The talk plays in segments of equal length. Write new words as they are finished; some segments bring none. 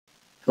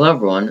Hello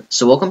everyone,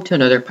 so welcome to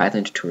another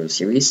Python tutorial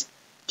series.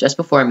 Just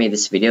before I made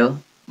this video,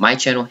 my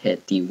channel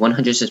hit the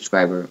 100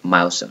 subscriber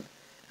milestone,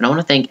 and I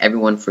want to thank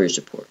everyone for your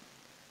support.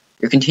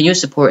 Your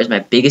continuous support is my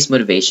biggest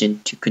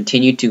motivation to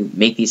continue to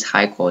make these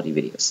high quality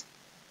videos.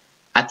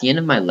 At the end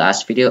of my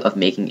last video of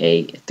making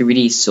a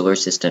 3D solar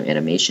system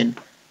animation,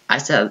 I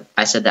said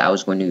that I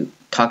was going to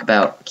talk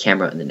about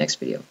camera in the next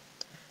video.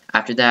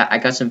 After that, I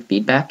got some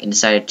feedback and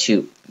decided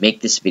to make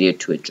this video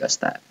to address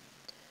that.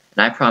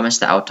 And I promise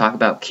that I'll talk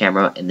about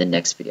camera in the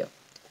next video.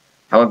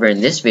 However,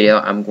 in this video,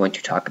 I'm going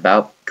to talk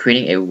about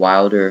creating a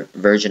wilder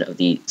version of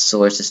the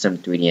solar system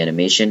 3D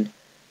animation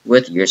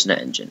with Ursina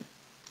Engine.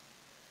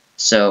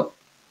 So,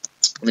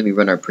 let me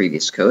run our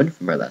previous code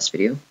from our last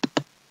video.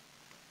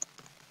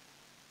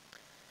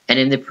 And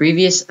in the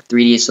previous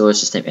 3D solar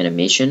system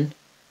animation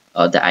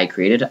that I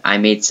created, I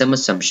made some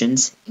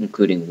assumptions,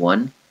 including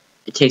one,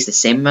 it takes the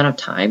same amount of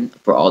time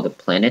for all the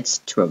planets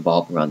to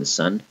revolve around the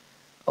sun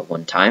at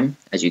one time.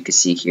 As you can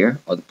see here,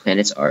 all the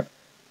planets are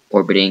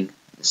orbiting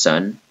the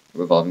sun,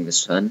 revolving the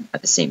sun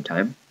at the same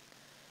time.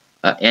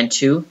 And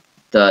two,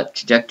 the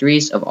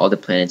trajectories of all the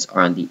planets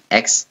are on the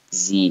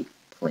XZ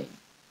plane.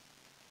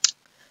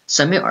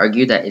 Some may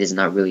argue that it is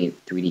not really a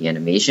 3D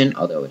animation,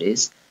 although it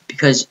is,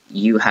 because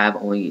you have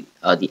only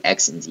the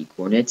X and Z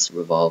coordinates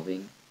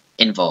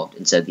involved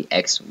instead of the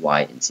X,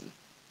 Y, and Z.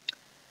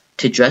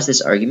 To address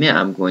this argument,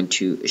 I'm going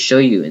to show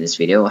you in this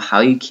video how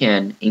you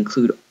can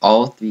include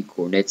all three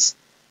coordinates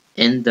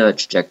in the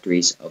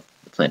trajectories of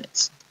the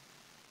planets.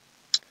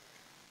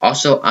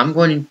 Also, I'm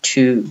going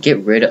to get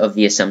rid of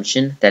the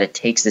assumption that it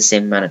takes the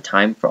same amount of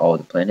time for all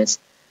the planets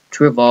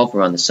to revolve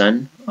around the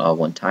sun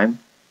one time,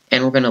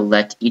 and we're going to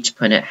let each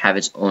planet have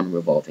its own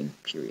revolving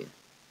period.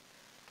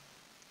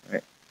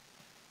 Alright,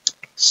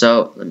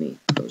 so let me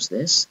close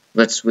this.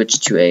 Let's switch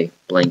to a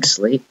blank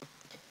slate,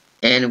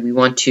 and we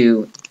want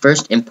to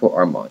first import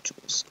our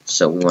modules.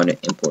 So we want to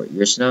import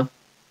Ursina,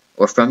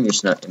 or from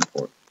Ursina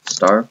import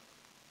star.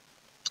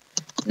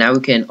 Now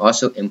we can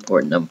also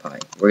import NumPy.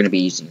 We're going to be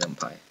using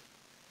NumPy.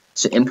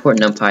 So import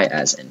NumPy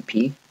as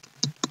NP.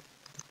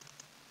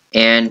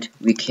 And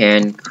we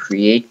can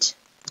create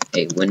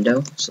a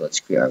window. So let's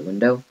create our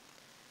window.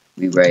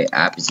 We write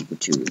app is equal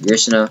to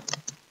Ursina.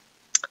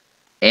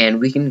 And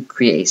we can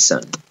create a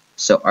sun.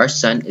 So our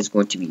sun is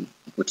going to be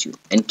equal to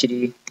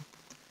entity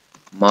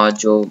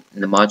module.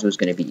 And the module is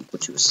going to be equal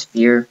to a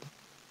sphere.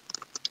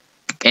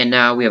 And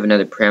now we have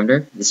another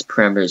parameter. This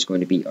parameter is going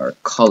to be our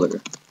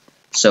color.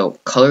 So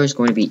color is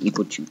going to be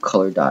equal to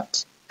color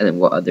dot, and then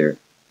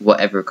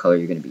whatever color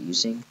you're going to be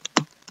using.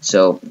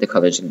 So the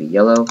color is going to be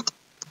yellow,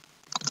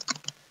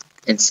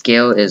 and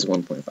scale is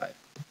 1.5.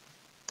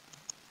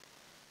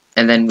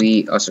 And then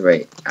we also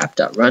write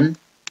app.run.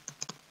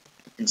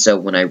 And so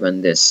when I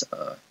run this,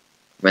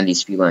 run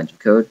these few lines of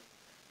code,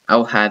 I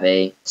will have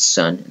a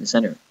sun in the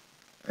center.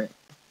 All right,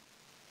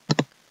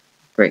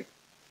 great.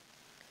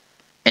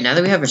 And now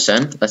that we have our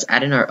sun, let's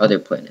add in our other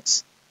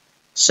planets.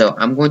 So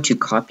I'm going to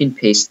copy and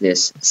paste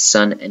this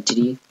sun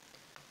entity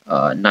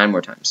 9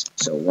 more times.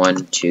 So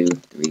 1, 2,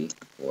 3,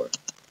 4,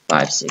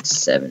 5, 6,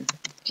 7,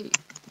 8,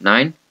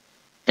 9.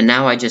 And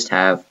now I just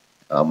have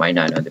my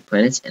 9 other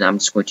planets, and I'm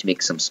just going to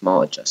make some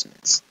small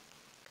adjustments.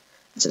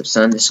 Instead of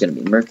sun, this is going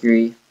to be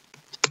Mercury.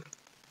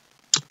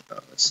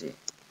 Let's see.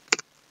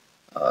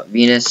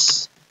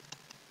 Venus,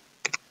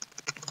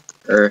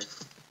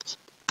 Earth,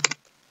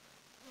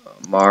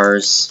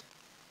 Mars,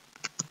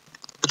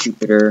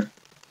 Jupiter,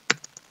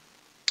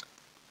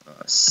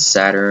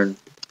 Saturn,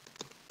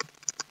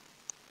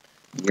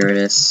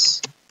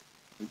 Uranus,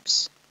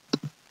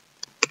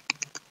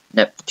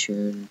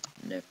 Neptune,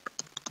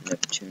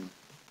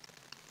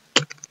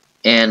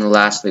 and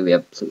lastly we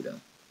have Pluto.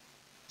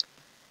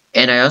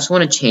 And I also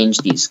want to change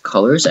these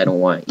colors. I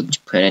don't want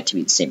each planet to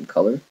be the same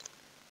color.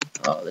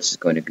 This is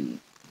going to be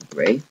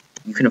gray.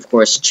 You can of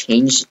course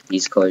change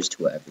these colors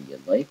to whatever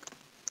you'd like.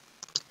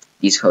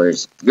 These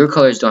colors, your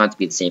colors don't have to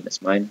be the same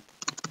as mine.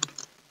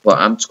 Well,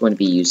 I'm just going to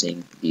be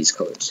using these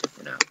colors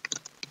for now.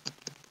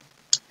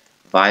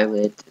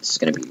 Violet, this is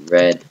going to be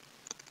red,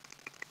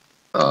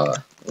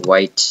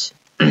 white,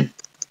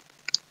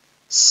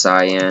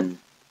 cyan,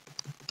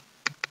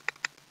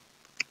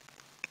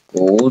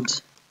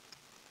 gold,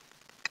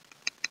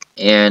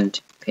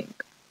 and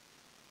pink.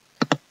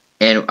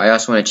 And I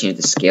also want to change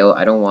the scale.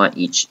 I don't want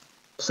each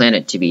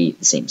planet to be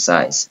the same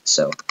size.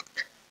 So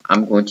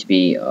I'm going to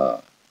be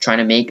trying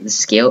to make the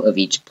scale of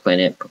each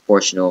planet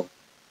proportional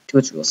to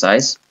its real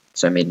size.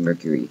 So I made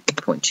Mercury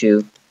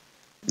 0.2,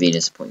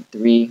 Venus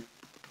 0.3,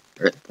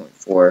 Earth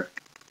 0.4,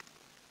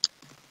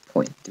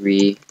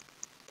 0.3,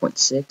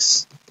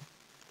 0.6,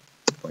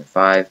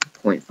 0.5,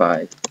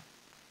 0.5,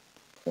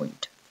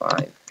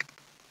 0.5,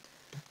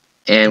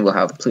 and we'll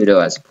have Pluto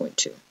as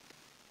 0.2.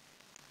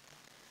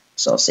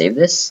 So I'll save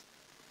this.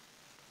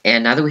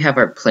 And now that we have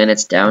our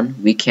planets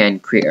down, we can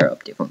create our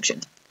update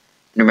function.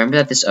 And remember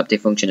that this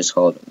update function is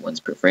called once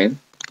per frame.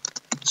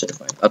 So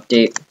define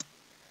update.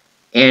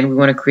 And we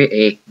want to create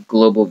a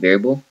global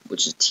variable,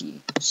 which is t.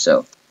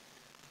 So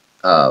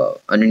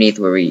underneath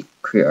where we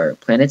create our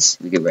planets,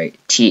 we could write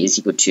t is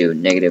equal to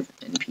negative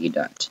np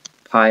dot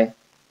pi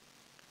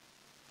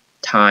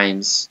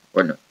times,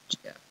 or no,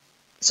 yeah.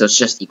 So it's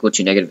just equal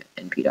to negative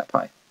np dot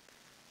pi.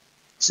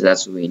 So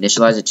that's what we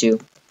initialize it to.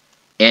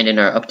 And in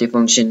our update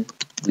function,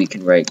 we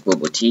can write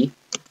global t,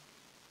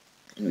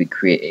 and we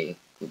create a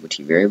global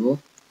t variable.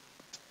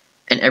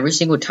 And every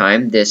single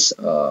time this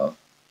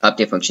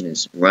update function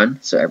is run,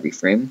 so every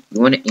frame, we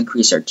want to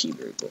increase our t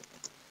variable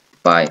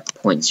by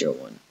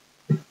 0.01.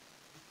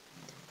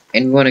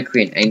 And we want to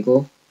create an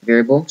angle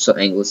variable, so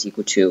angle is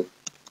equal to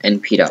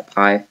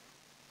np.pi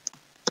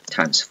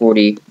times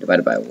 40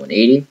 divided by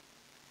 180.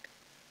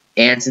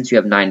 And since we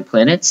have 9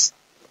 planets,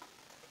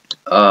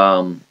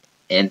 and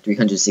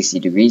 360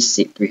 degrees,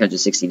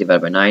 360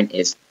 divided by 9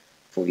 is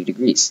 40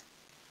 degrees.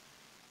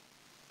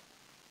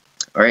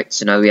 Alright,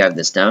 so now that we have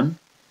this down,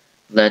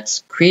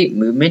 let's create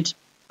movement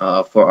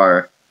for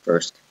our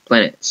first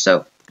planet.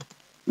 So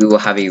we will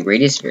have a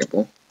radius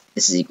variable.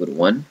 This is equal to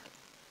 1.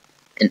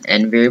 An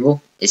n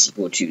variable is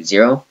equal to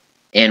 0.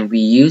 And we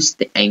use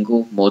the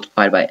angle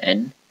multiplied by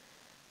n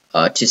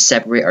to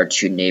separate our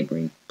two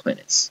neighboring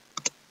planets.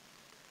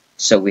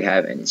 So we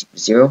have n is equal to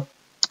 0.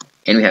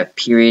 And we have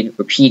period,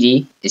 or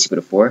PD, is equal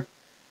to 4.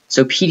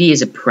 So PD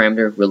is a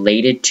parameter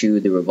related to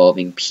the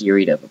revolving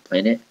period of a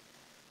planet.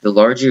 The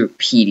larger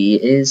PD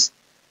is,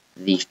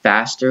 the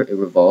faster it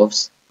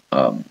revolves,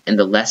 and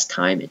the less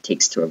time it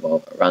takes to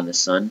revolve around the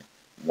sun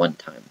one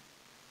time.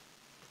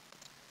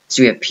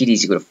 So we have PD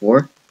is equal to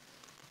 4,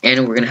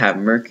 and we're going to have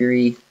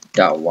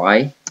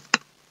Mercury.y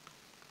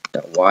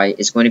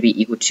is going to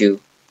be equal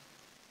to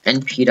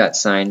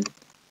np.sine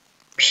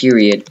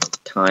period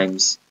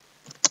times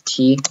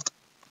t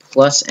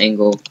plus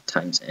angle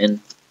times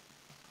n,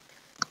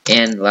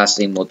 and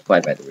lastly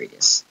multiplied by the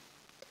radius.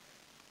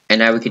 And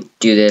now we could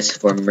do this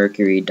for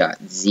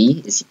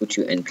Mercury.z is equal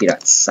to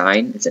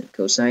np.sine instead of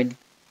cosine,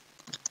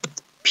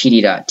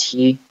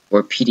 pd.t,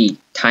 or pd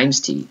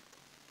times t,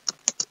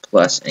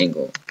 plus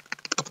angle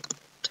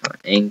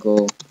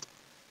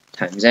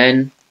times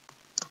n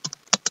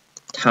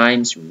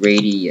times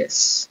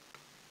radius.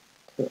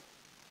 Cool.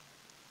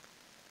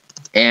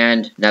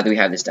 And now that we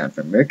have this down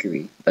for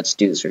Mercury, let's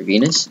do this for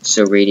Venus.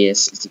 So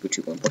radius is equal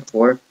to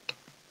 1.4.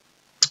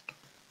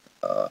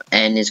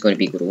 N is going to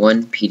be equal to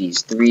 1. PD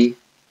is 3.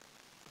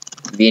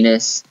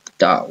 Venus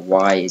dot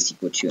y is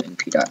equal to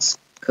np dot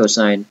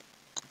cosine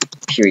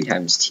period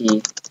times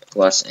t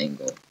plus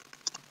angle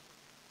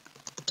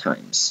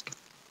times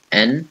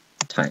n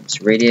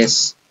times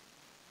radius.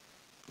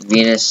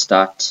 Venus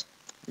dot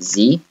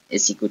z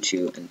is equal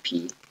to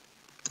np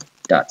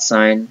dot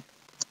sine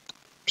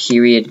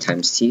period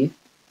times t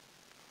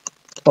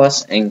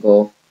plus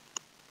angle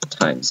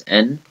times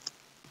n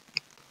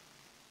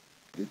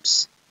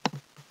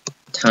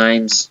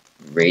times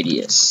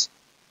radius.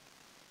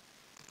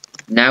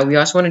 Now we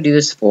also want to do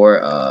this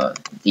for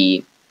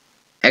the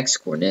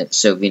x-coordinate.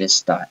 So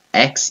Venus dot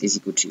x is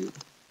equal to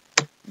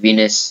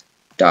Venus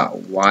dot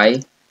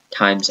y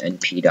times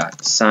np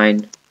dot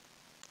sine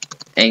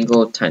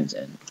angle times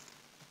n.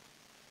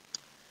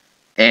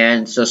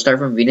 And so start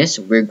from Venus,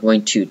 we're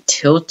going to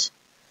tilt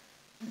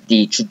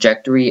the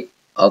trajectory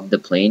of the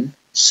plane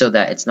so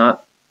that it's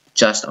not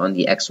just on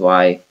the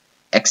xy,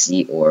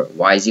 xz, or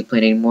yz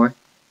plane anymore.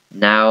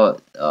 Now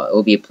it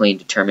will be a plane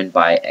determined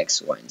by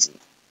x, y, and z.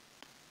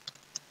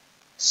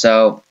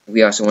 So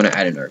we also want to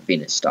add in our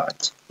Venus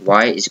dot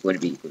y is going to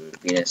be equal to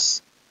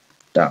Venus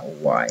dot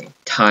y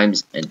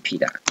times np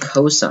dot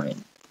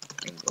cosine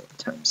angle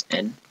times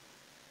n.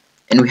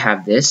 And we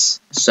have this.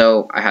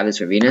 So I have this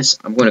for Venus.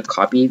 I'm going to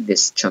copy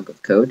this chunk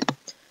of code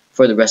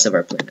for the rest of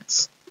our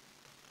planets.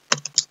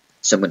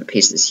 So I'm going to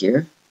paste this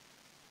here.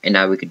 And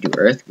now we could do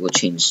Earth. We'll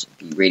change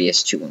the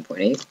radius to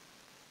 1.8.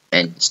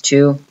 N is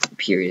 2. The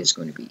period is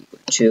going to be equal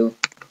to 2.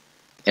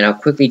 And I'll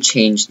quickly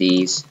change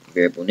these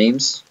variable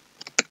names.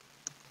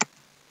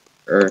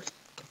 Earth,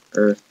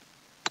 Earth,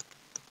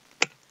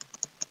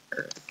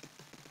 Earth.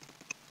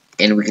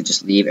 And we could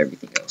just leave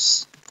everything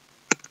else.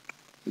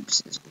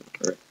 Oops, is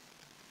Earth.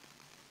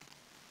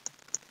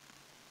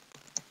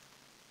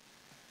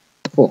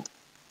 Cool.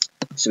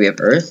 So we have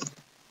Earth.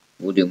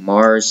 We'll do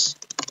Mars.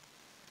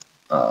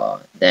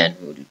 Then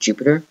we'll do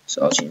Jupiter.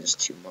 So I'll change this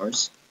to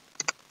Mars.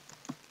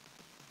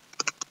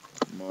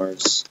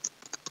 Mars.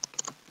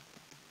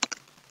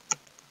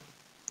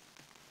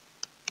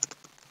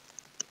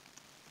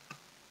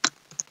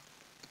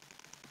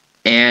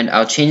 And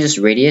I'll change this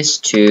radius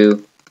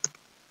to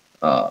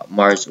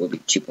Mars will be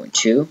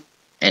 2.2,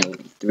 N will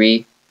be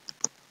 3.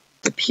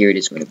 The period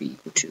is going to be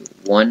equal to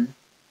 1.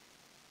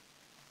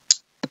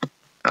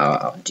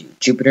 I'll do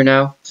Jupiter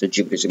now. So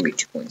Jupiter is going to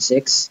be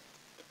 2.6.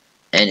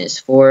 N is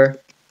 4.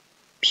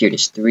 Period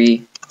is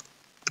 3.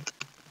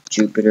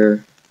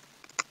 Jupiter.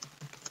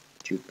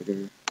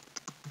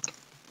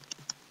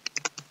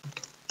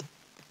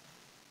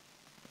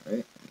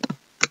 Alright.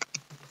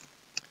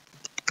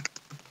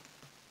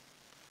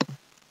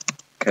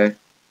 Okay.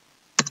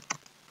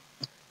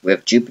 We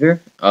have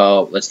Jupiter.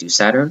 Let's do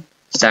Saturn.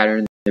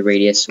 Saturn, the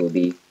radius will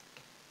be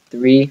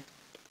 3.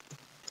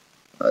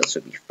 This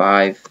would be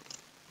 5.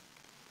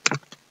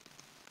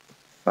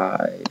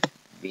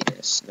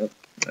 Venus. Nope,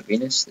 not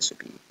Venus. This would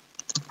be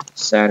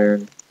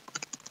Saturn.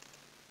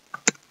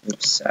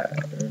 Oops,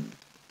 Saturn.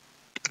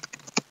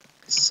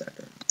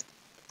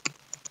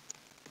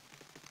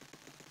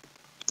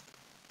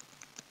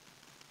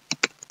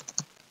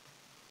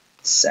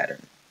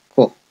 Saturn.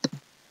 Cool.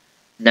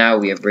 Now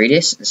we have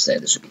radius.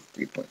 Instead, this would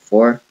be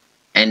 3.4.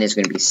 N is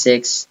going to be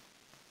 6.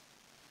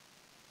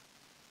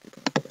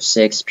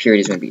 3.46.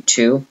 Period is going to be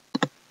 2.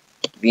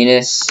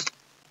 Venus,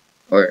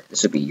 or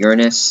this would be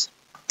Uranus.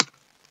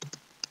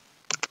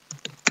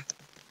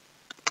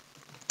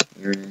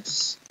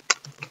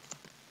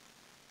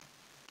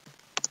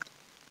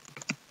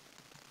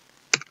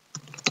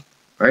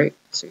 Alright,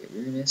 so we have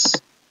Uranus.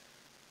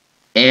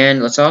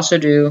 And let's also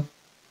do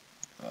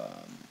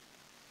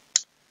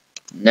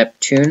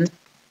Neptune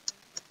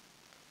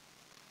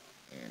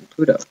and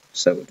Pluto.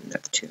 So we'll do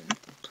Neptune,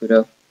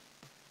 Pluto.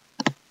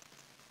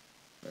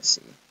 Let's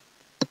see.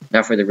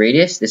 Now for the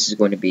radius, this is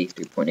going to be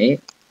 3.8.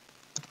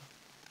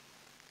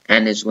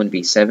 And this is going to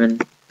be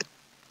 7.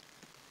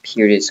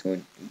 Period is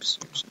going.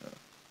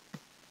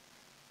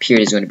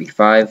 Period is going to be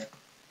 5.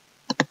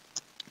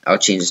 I'll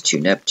change this to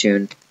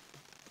Neptune.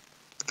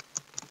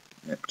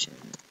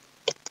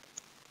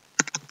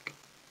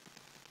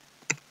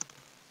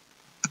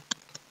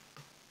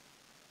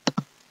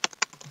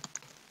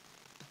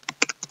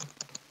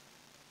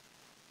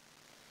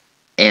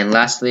 And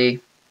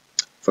lastly,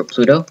 for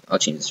Pluto, I'll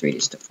change this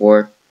radius to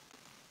 4.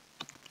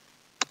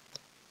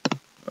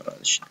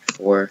 This should be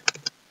 4.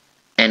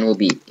 N will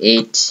be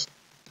 8.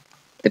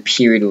 The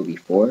period will be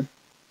 4.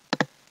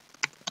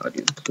 I'll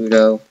do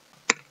Pluto.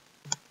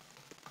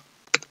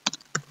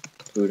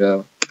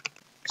 Pluto.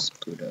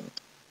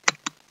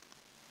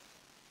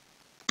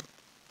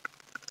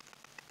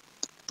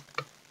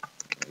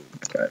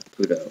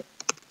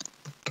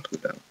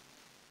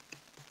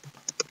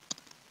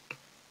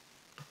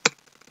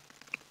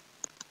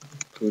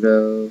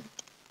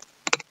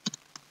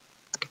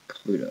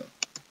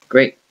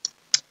 Great.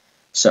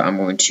 So I'm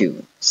going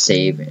to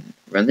save and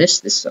run this.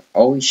 This is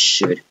all we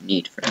should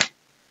need for now.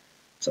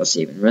 So I'll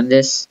save and run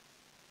this.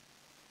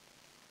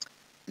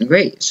 And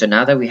great. So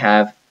now that we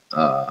have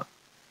our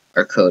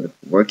code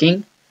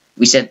working,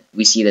 we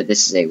see that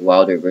this is a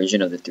wilder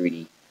version of the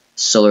 3D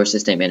solar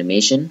system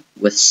animation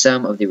with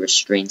some of the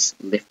restraints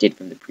lifted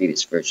from the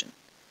previous version.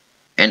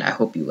 And I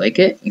hope you like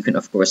it. You can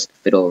of course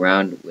fiddle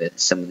around with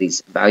some of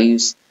these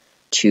values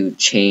to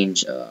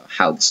change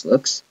how this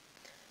looks.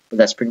 But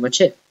that's pretty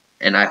much it.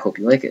 And I hope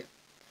you like it.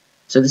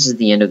 So this is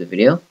the end of the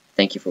video.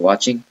 Thank you for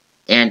watching,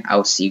 and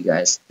I'll see you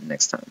guys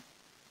next time.